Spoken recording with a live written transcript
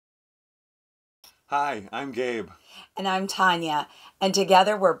Hi, I'm Gabe. And I'm Tonya, and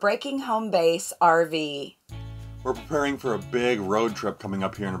together we're Breaking Home Base RV. We're preparing for a big road trip coming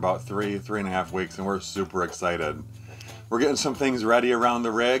up here in about three and a half weeks, and we're super excited. We're getting some things ready around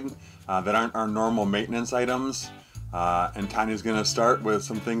the rig that aren't our normal maintenance items, and Tanya's going to start with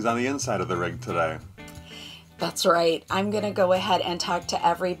some things on the inside of the rig today. That's right. I'm going to go ahead and talk to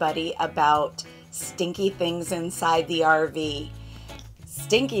everybody about stinky things inside the RV.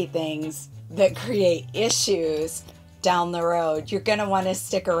 Stinky things that create issues down the road. You're going to want to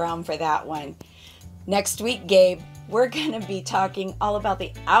stick around for that one. Next week, Gabe, we're going to be talking all about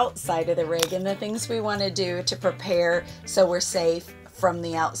the outside of the rig and the things we want to do to prepare so we're safe from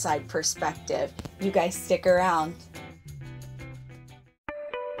the outside perspective. You guys stick around.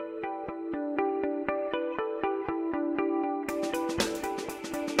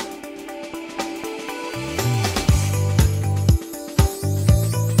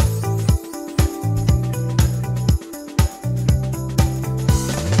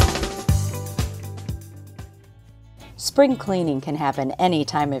 Spring cleaning can happen any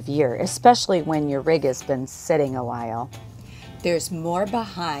time of year, especially when your rig has been sitting a while. There's more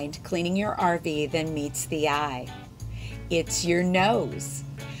behind cleaning your RV than meets the eye. It's your nose.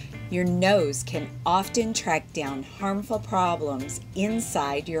 Your nose can often track down harmful problems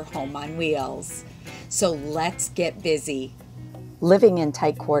inside your home on wheels. So let's get busy. Living in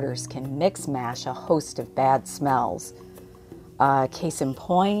tight quarters can mix-mash a host of bad smells. Case in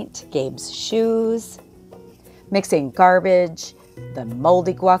point, Gabe's shoes. Mixing garbage, the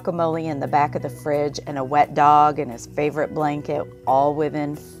moldy guacamole in the back of the fridge, and a wet dog and his favorite blanket, all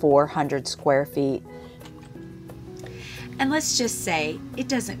within 400 square feet. And let's just say, it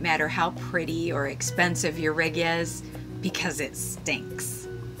doesn't matter how pretty or expensive your rig is, because it stinks.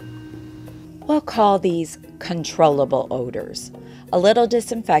 We'll call these controllable odors. A little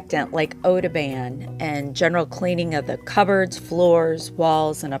disinfectant like Odoban and general cleaning of the cupboards, floors,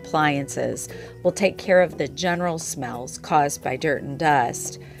 walls, and appliances will take care of the general smells caused by dirt and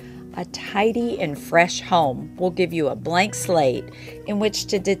dust. A tidy and fresh home will give you a blank slate in which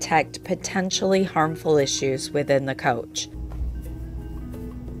to detect potentially harmful issues within the coach.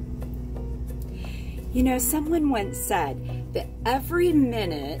 You know, someone once said that every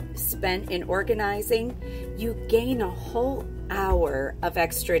minute spent in organizing, you gain a whole hour of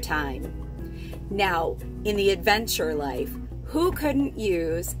extra time. Now, in the adventure life, who couldn't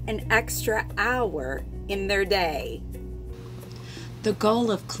use an extra hour in their day? The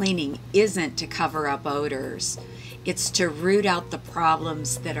goal of cleaning isn't to cover up odors. It's to root out the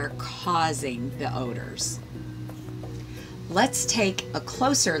problems that are causing the odors. Let's take a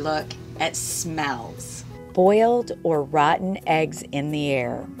closer look at smells. Boiled or rotten eggs in the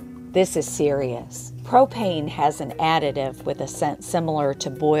air. This is serious. Propane has an additive with a scent similar to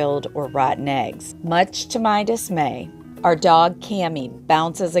boiled or rotten eggs. Much to my dismay, our dog Cammie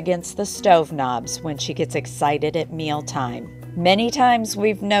bounces against the stove knobs when she gets excited at mealtime. Many times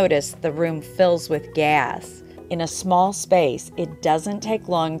we've noticed the room fills with gas. In a small space, it doesn't take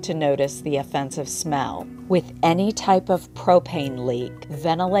long to notice the offensive smell. With any type of propane leak,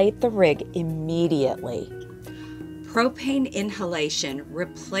 ventilate the rig immediately. Propane inhalation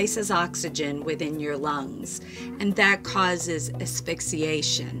replaces oxygen within your lungs, and that causes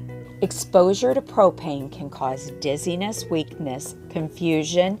asphyxiation. Exposure to propane can cause dizziness, weakness,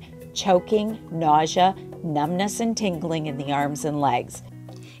 confusion, choking, nausea, numbness, and tingling in the arms and legs.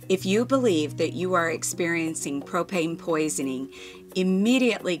 If you believe that you are experiencing propane poisoning,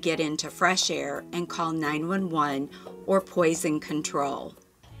 immediately get into fresh air and call 911 or poison control.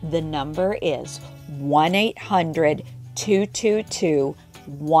 The number is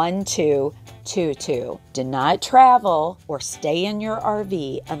 1-800-222-1222. Do not travel or stay in your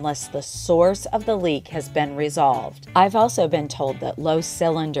RV unless the source of the leak has been resolved. I've also been told that low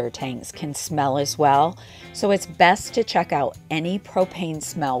cylinder tanks can smell as well, so it's best to check out any propane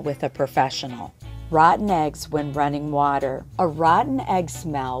smell with a professional. Rotten eggs when running water. A rotten egg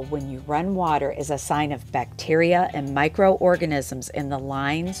smell when you run water is a sign of bacteria and microorganisms in the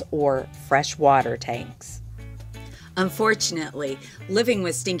lines or fresh water tanks. Unfortunately, living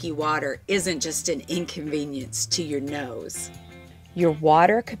with stinky water isn't just an inconvenience to your nose. Your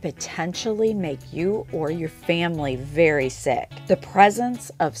water could potentially make you or your family very sick. The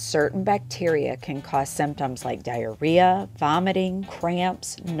presence of certain bacteria can cause symptoms like diarrhea, vomiting,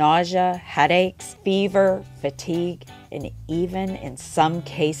 cramps, nausea, headaches, fever, fatigue, and even in some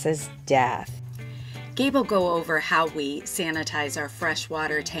cases, death. Gabe will go over how we sanitize our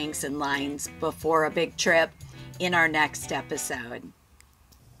freshwater tanks and lines before a big trip in our next episode.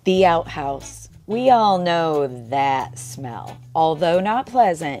 The outhouse. We all know that smell. Although not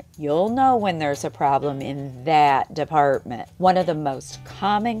pleasant, you'll know when there's a problem in that department. One of the most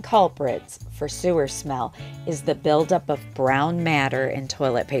common culprits for sewer smell is the buildup of brown matter in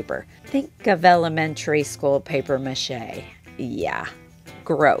toilet paper. Think of elementary school paper mache. Yeah,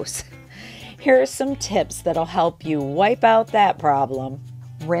 gross. Here are some tips that'll help you wipe out that problem.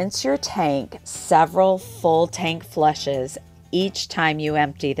 Rinse your tank several full tank flushes each time you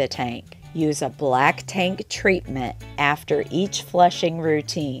empty the tank. Use a black tank treatment after each flushing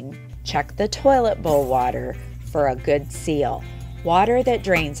routine. Check the toilet bowl water for a good seal. Water that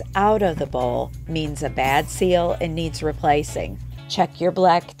drains out of the bowl means a bad seal and needs replacing. Check your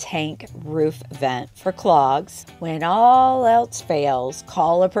black tank roof vent for clogs. When all else fails,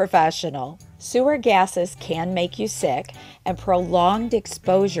 call a professional. Sewer gases can make you sick, and prolonged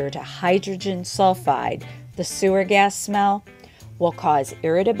exposure to hydrogen sulfide, the sewer gas smell, will cause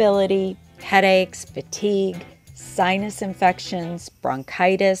irritability, headaches, fatigue, sinus infections,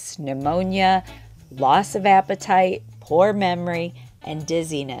 bronchitis, pneumonia, loss of appetite, poor memory, and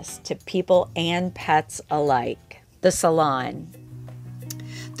dizziness to people and pets alike. The salon.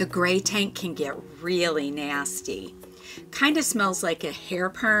 The gray tank can get really nasty. Kind of smells like a hair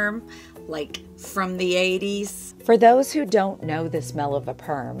perm, like from the 80s. For those who don't know the smell of a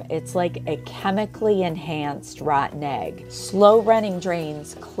perm, it's like a chemically enhanced rotten egg. Slow running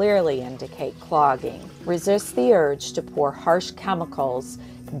drains clearly indicate clogging. Resist the urge to pour harsh chemicals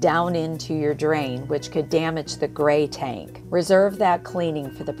down into your drain, which could damage the gray tank. Reserve that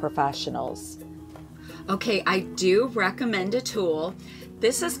cleaning for the professionals. Okay, I do recommend a tool.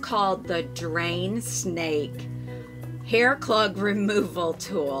 This is called the Drain Snake Hair Clog Removal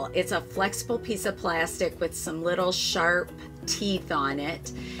Tool. It's a flexible piece of plastic with some little sharp teeth on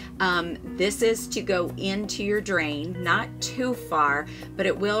it. This is to go into your drain, not too far, but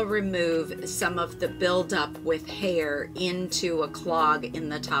it will remove some of the buildup with hair into a clog in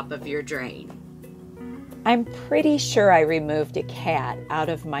the top of your drain. I'm pretty sure I removed a cat out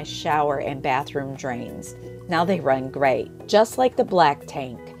of my shower and bathroom drains. Now they run great. Just like the black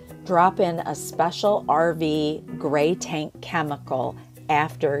tank, drop in a special RV gray tank chemical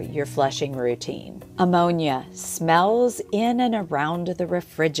after your flushing routine. Ammonia smells in and around the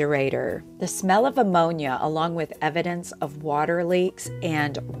refrigerator. The smell of ammonia, along with evidence of water leaks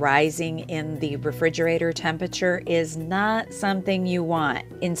and rising in the refrigerator temperature, is not something you want.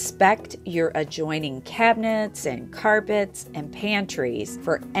 Inspect your adjoining cabinets and carpets and pantries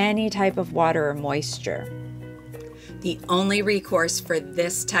for any type of water or moisture. The only recourse for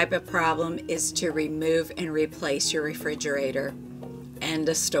this type of problem is to remove and replace your refrigerator. End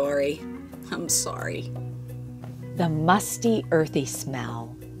of story. I'm sorry. The musty, earthy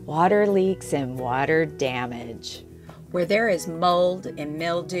smell. Water leaks and water damage. Where there is mold and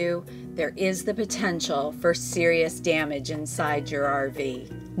mildew, there is the potential for serious damage inside your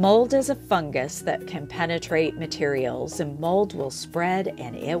RV. Mold is a fungus that can penetrate materials, and mold will spread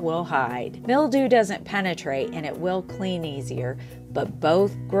and it will hide. Mildew doesn't penetrate and it will clean easier, but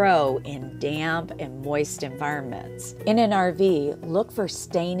both grow in damp and moist environments. In an RV, look for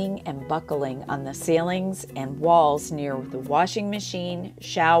staining and buckling on the ceilings and walls near the washing machine,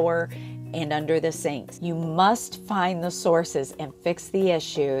 shower, and under the sinks. You must find the sources and fix the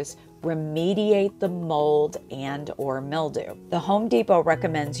issues. Remediate the mold and or mildew. The Home Depot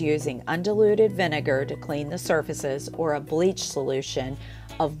recommends using undiluted vinegar to clean the surfaces, or a bleach solution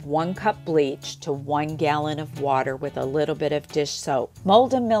of 1 cup bleach to 1 gallon of water with a little bit of dish soap.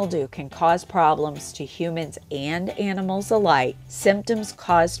 Mold and mildew can cause problems to humans and animals alike. Symptoms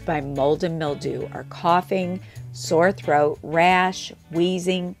caused by mold and mildew are coughing, sore throat, rash,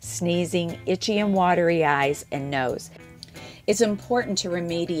 wheezing, sneezing, itchy and watery eyes, and nose. It's important to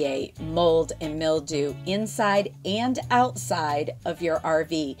remediate mold and mildew inside and outside of your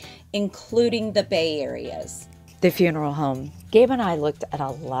RV, including the bay areas. The funeral home. Gabe and I looked at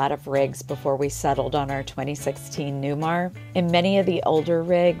a lot of rigs before we settled on our 2016 Newmar. In many of the older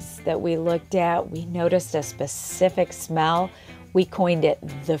rigs that we looked at, we noticed a specific smell. We coined it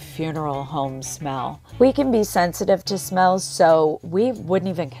the funeral home smell. We can be sensitive to smells, so we wouldn't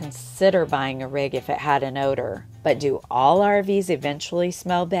even consider buying a rig if it had an odor. But do all RVs eventually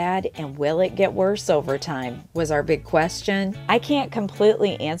smell bad, and will it get worse over time? Was our big question. I can't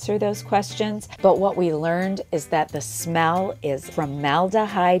completely answer those questions, but what we learned is that the smell is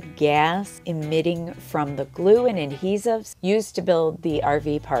formaldehyde gas emitting from the glue and adhesives used to build the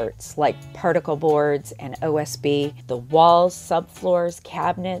RV parts, like particle boards and OSB. The walls, subfloors,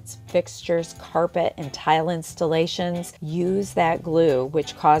 cabinets, fixtures, carpet, and tile installations use that glue,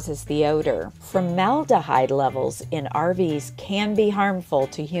 which causes the odor. Formaldehyde levels chemicals in RVs can be harmful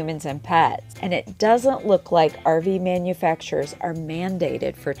to humans and pets, and it doesn't look like RV manufacturers are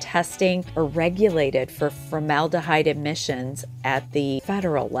mandated for testing or regulated for formaldehyde emissions at the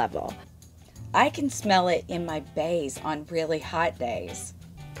federal level. I can smell it in my bays on really hot days.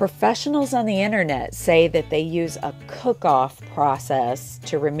 Professionals on the internet say that they use a cook-off process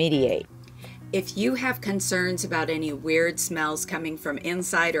to remediate. If you have concerns about any weird smells coming from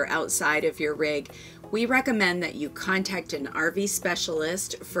inside or outside of your rig, we recommend that you contact an RV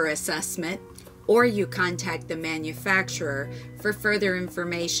specialist for assessment, or you contact the manufacturer for further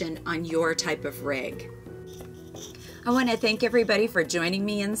information on your type of rig. I want to thank everybody for joining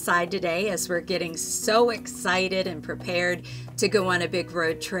me inside today as we're getting so excited and prepared to go on a big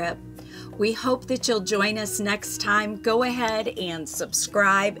road trip. We hope that you'll join us next time. Go ahead and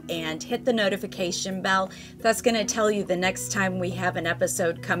subscribe and hit the notification bell. That's going to tell you the next time we have an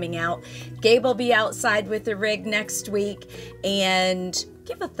episode coming out. Gabe will be outside with the rig next week, and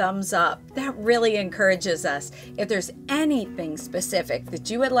give a thumbs up. That really encourages us. If there's anything specific that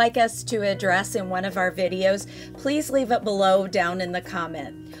you would like us to address in one of our videos, please leave it below down in the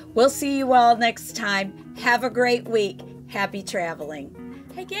comment. We'll see you all next time. Have a great week. Happy traveling.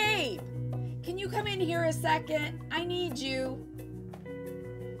 Hey, Gabe, can you come in here a second? I need you.